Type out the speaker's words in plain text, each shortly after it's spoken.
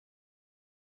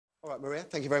All right, Maria,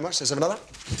 thank you very much. Let's have another.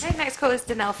 Okay, next call is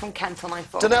Donaelle from Kent on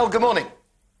I4. Donaelle, good morning.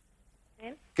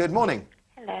 Ian? Good morning.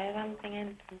 Hello, I'm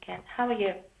Donaelle from Kent. How are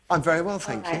you? I'm very well,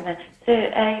 thank you. Then.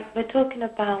 So, we're talking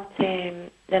about the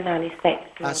nanny state.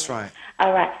 That's right.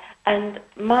 All right. And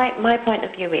my point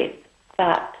of view is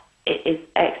that it is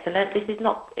excellent. This is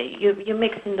not... You're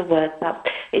mixing the words up.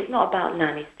 It's not about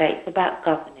nanny state. It's about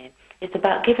governing. It's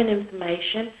about giving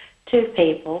information to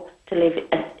people to live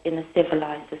in a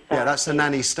civilised society. Yeah, that's the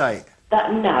nanny state.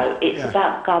 No, it's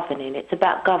about governing. It's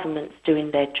about governments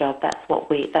doing their job. That's what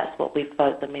we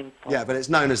vote them in for. Yeah, but it's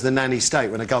known as the nanny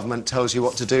state when a government tells you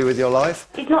what to do with your life.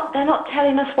 They're not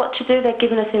telling us what to do. They're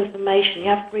giving us information. You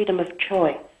have freedom of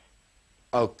choice.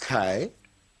 OK.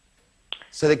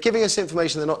 So they're giving us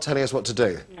information, they're not telling us what to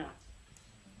do? No.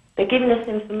 They're giving us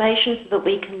information so that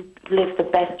we can live the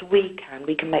best we can.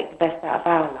 We can make the best out of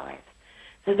our lives.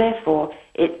 So therefore,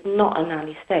 it's not a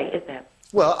nanny state, is it?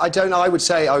 Well, I don't know. I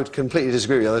would completely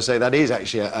disagree with you. I would say that is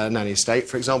actually a nanny state.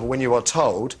 For example, when you are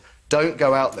told, don't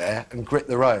go out there and grit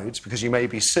the roads because you may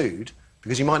be sued,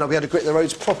 because you might not be able to grit the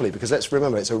roads properly, because let's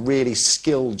remember, it's a really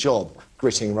skilled job,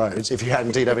 gritting roads, if you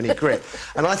indeed have any grit.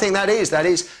 And I think that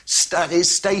is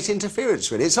state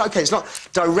interference, really. It's OK, it's not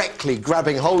directly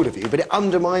grabbing hold of you, but it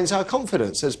undermines our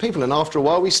confidence as people. And after a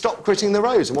while, we stop gritting the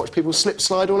roads and watch people slip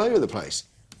slide all over the place.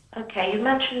 OK, you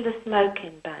mentioned the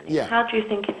smoking ban. Yeah. How do you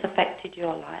think it's affected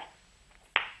your life?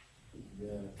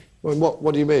 Well,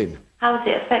 what do you mean? How has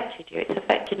it affected you? It's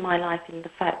affected my life in the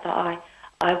fact that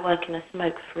I work in a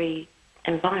smoke-free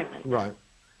environment. Right.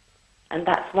 And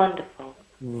that's wonderful.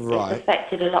 Right. It's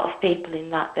affected a lot of people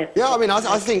in that. Yeah, I mean,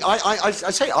 I think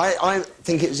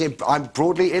I'm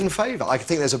broadly in favour. I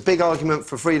think there's a big argument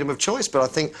for freedom of choice, but I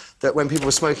think that when people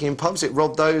were smoking in pubs, it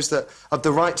robbed those that of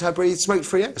the right to breathe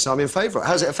smoke-free air. So I'm in favour.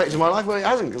 Has it affected my life? Well, it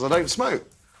hasn't, because I don't smoke.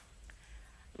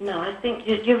 No, I think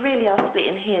you really are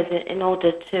splitting hairs in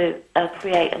order to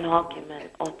create an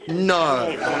argument or to... No.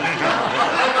 Create one.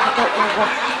 I don't know what...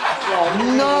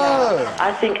 Yeah, no.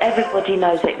 I think everybody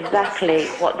knows exactly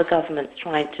what the government's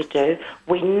trying to do.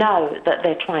 We know that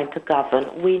they're trying to govern.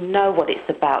 We know what it's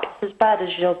about. It's as bad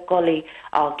as your golly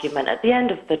argument. At the end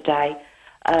of the day,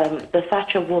 the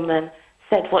Thatcher woman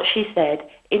said what she said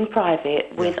in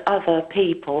private with other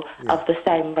people of the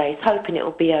same race, hoping it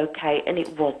would be okay, and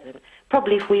it wasn't.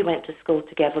 Probably if we went to school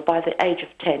together, by the age of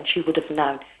 10, she would have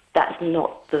known that's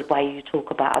not the way you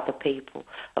talk about other people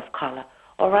of colour.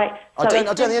 All right? I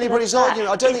don't think anybody's arguing.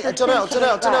 I don't think... Donaelle.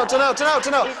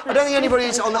 I don't think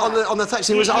anybody's on the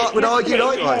Thatcher would argue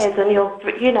likewise. And you're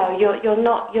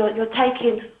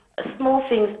taking small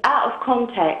things out of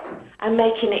context and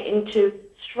making it into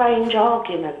strange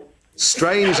arguments.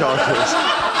 Strange arguments.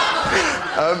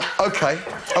 OK.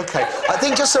 I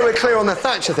think just so we're clear on the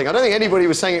Thatcher thing, I don't think anybody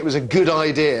was saying it was a good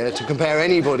idea to compare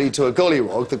anybody to a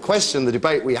gollywog. The question, the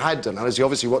debate we had, Donaelle, as you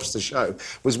obviously watched the show,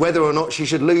 was whether or not she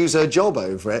should lose her job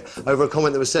over it, over a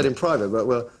comment that was said in private. But,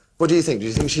 well, what do you think? Do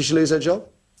you think she should lose her job?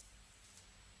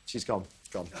 She's gone.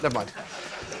 Never mind.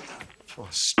 Oh,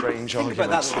 strange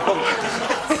arguments.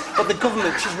 But the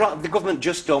government, she's right, the government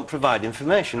just don't provide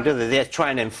information, do they? They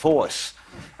try and enforce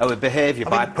our behaviour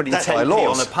by putting 10p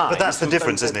on a pie. But that's the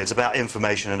difference, isn't it? It's about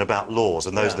information and about laws,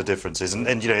 and those are the differences.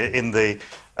 And you know, in the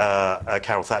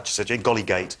Carol Thatcher situation, in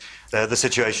Gollygate, the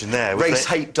situation there... Race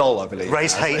hate doll, I believe.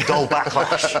 Race hate doll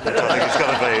backlash. I think it's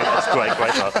got to be... It's great.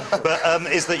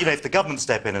 But is that, you know, if the government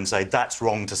step in and say, that's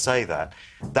wrong to say that,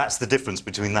 that's the difference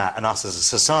between that and us as a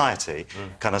society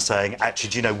kind of saying,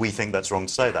 actually, do you know, we think that's wrong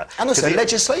to say that. And also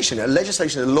legislation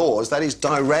and laws, that is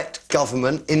direct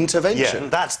government intervention. Yeah,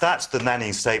 that's the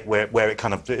nanny state where it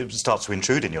kind of starts to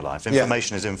intrude in your life.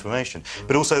 Information is information.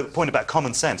 But also, the point about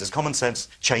common sense is common sense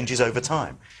changes over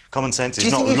time. Common sense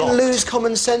is not locked. Do you think you can lose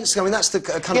common sense? I mean, that's the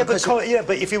kind of question...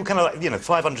 but if you were kind of, you know,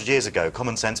 500 years ago,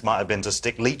 common sense might have been to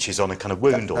stick leeches on a kind of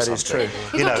wound or something. That is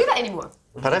true. You don't do that anymore.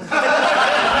 Pardon?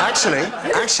 Actually,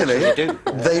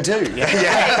 they do.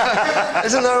 Yeah.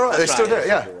 Isn't that right? They still do it,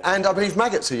 yeah. And I believe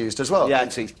maggots are used as well. Yeah,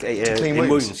 to clean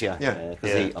wounds,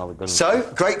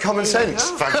 So, great common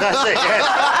sense. Fantastic,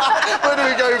 yeah. Where do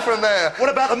we go from there? What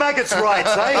about the maggots' rights,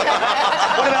 eh?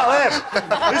 What about them?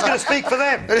 Who's going to speak for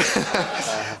them?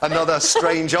 Another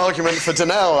strange argument for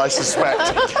Donaelle, I suspect.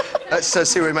 Let's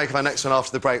see what we make of our next one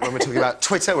after the break, when we're talking about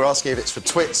Twitter. We're asking if it's for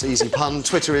twits, easy pun.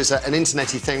 Twitter is an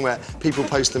internet-y thing where people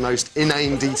post the most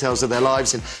inane details of their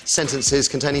lives in sentences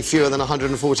containing fewer than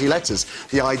 140 letters.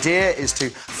 The idea is to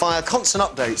fire constant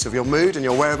updates of your mood and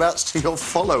your whereabouts to your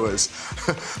followers.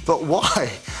 But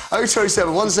why?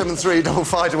 0207 173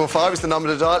 5555 is the number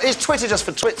to dial. Is Twitter just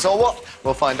for twits or what?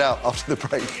 We'll find out after the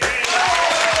break.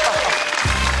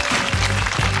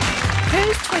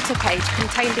 Who's Twitter? Twitter page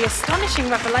contained the astonishing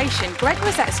revelation Greg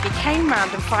Rosetsky came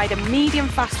round and fired a medium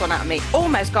fast one at me.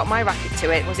 Almost got my racket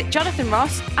to it. Was it Jonathan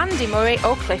Ross, Andy Murray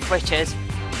or Cliff Richard?